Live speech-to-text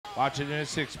Watch it in a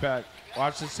six-pack.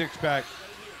 Watch the six-pack.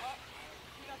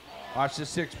 Watch the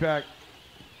six-pack.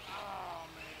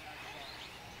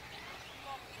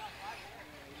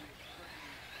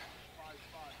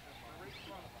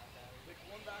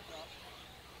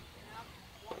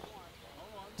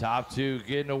 Top two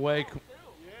getting away.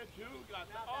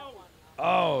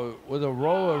 Oh, with a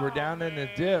rollover down in the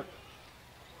dip.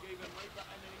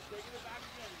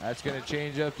 That's going to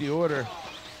change up the order.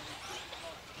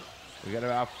 We got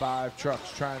about 5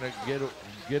 trucks trying to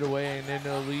get away and into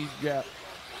the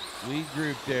lead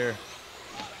group there.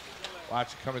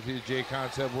 Watch it coming through the J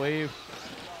Concept wave.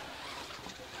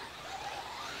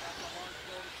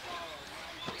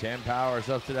 10 Powers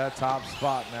up to that top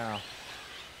spot now.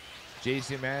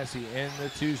 JC Massey in the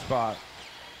 2 spot.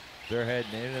 They're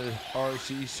heading into the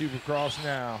RC Supercross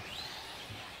now.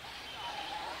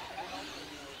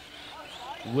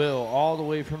 Will, all the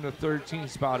way from the 13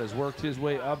 spot, has worked his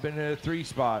way up into the 3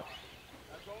 spot.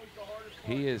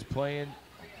 He is playing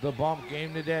the bump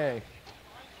game today.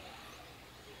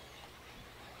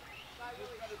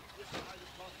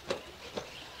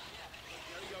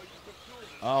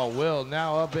 Oh, Will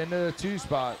now up into the 2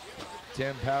 spot.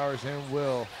 10 Powers and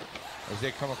Will as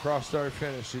they come across start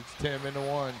finish. It's Tim into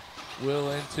 1,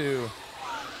 Will in 2,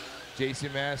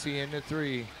 JC Massey in the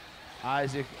 3,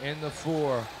 Isaac in the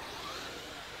 4.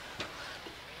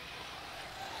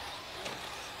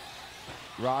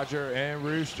 Roger and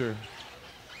Rooster.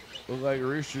 Look like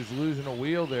Rooster's losing a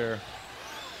wheel there.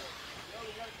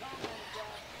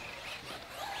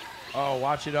 Oh,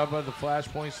 watch it up at the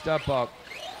flashpoint step up.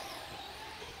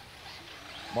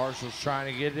 Marshall's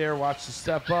trying to get there. Watch the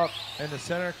step up in the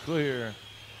center, clear.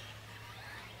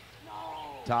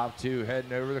 Top 2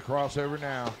 heading over the crossover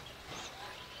now.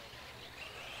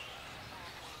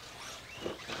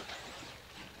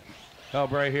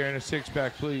 Help right here in a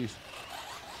 6-pack, please.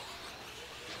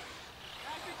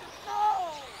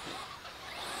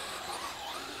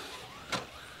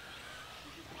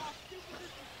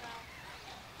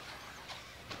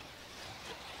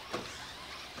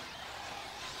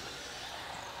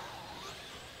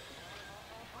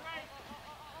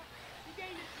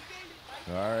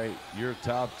 All right, your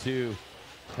top 2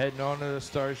 heading on to the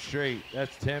start straight.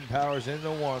 That's 10 Powers in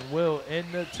the 1, Will in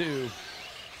the 2.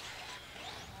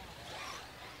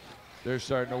 They're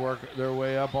starting to work their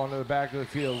way up onto the back of the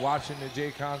field, watching the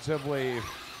J Concept wave.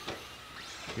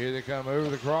 Here they come over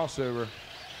the crossover.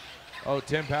 Oh,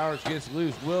 10 Powers gets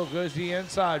loose. Will goes to the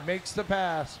inside, makes the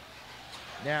pass.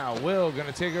 Now Will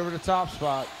gonna take over the top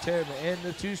spot. Tim in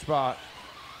the 2 spot.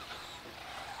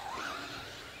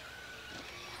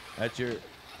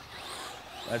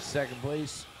 That's second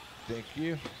place. Thank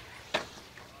you.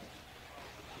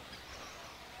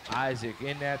 Isaac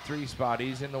in that 3 spot.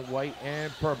 He's in the white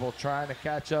and purple, trying to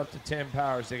catch up to 10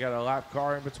 Powers. They got a lap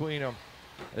car in between them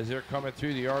as they're coming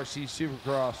through the RC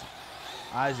Supercross.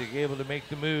 Isaac able to make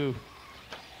the move,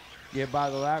 get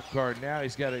by the lap car. Now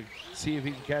he's got to see if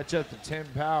he can catch up to 10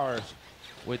 Powers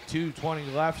with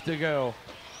 2:20 left to go.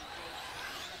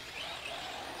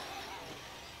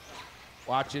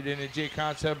 Watch it in the J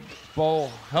Concept bowl.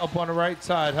 Help on the right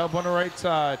side. Help on the right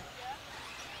side.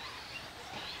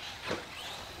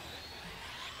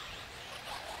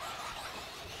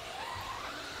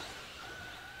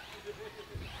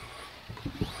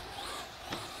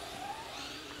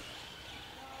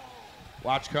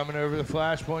 Watch coming over the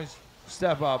flashpoints.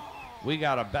 Step up. We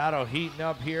got a battle heating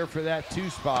up here for that 2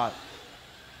 spot.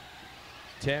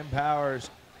 10 Powers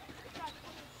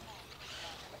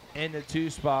in the 2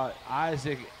 spot.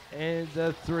 Isaac in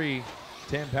the 3.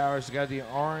 10 Powers got the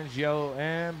orange, yellow,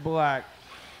 and black.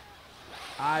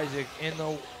 Isaac in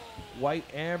the white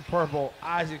and purple.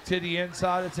 Isaac to the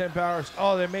inside of 10 Powers.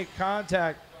 Oh, they make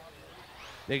contact.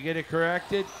 They get it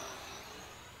corrected.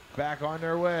 Back on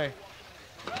their way.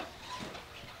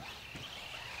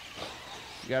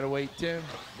 You gotta wait, Tim.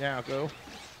 Now go.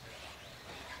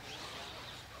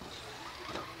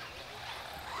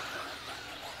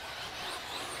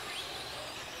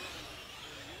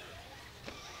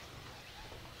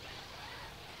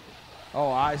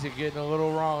 Oh, Isaac getting a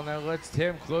little wrong. That lets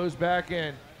Tim close back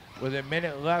in with a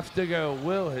minute left to go.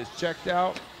 Will has checked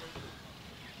out.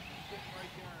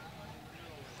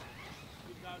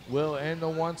 Will in the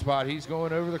 1 spot. He's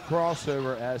going over the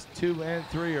crossover as 2 and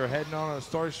 3 are heading on a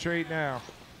start straight now.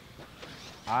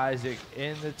 Isaac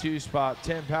in the 2 spot.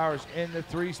 10 Powers in the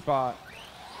 3 spot.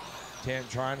 Tim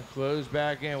trying to close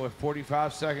back in with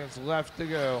 45 seconds left to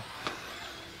go.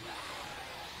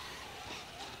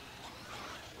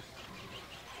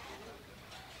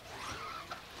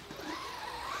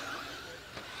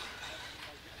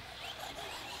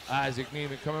 Isaac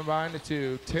Neiman coming behind the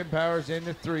 2. Tim Powers in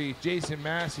the 3. Jason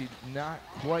Massey not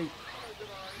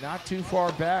too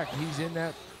far back. He's in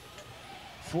that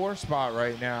 4 spot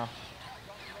right now.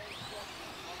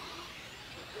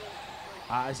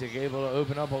 Isaac able to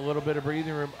open up a little bit of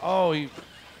breathing room. Oh, he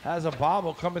has a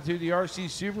bobble coming through the RC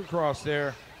Supercross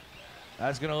there.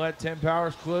 That's going to let Tim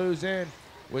Powers close in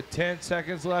with 10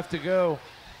 seconds left to go.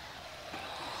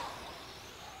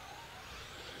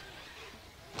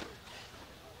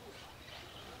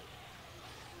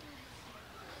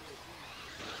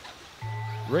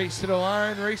 Race to the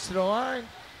line, race to the line.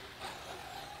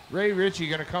 Ray Ritchie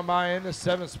going to come by in the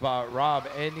 7th spot. Rob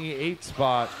in the 8th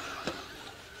spot.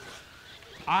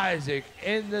 Isaac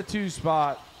in the 2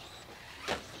 spot.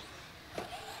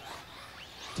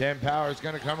 Tim Powers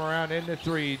going to come around in the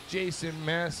 3. Jason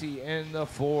Massey in the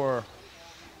 4.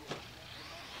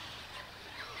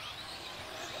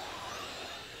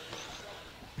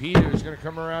 Peter's going to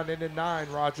come around in the 9.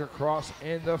 Roger Cross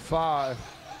in the 5.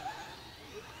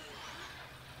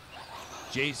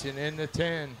 Jason in the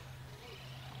 10.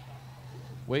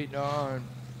 Waiting on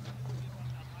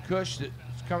KUSH that's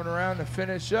coming around to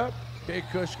finish up. Big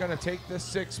KUSH going to take the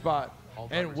 6th spot.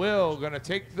 And Will going to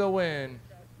take the win.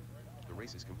 The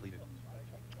race is completed.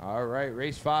 All right,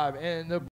 race 5 and the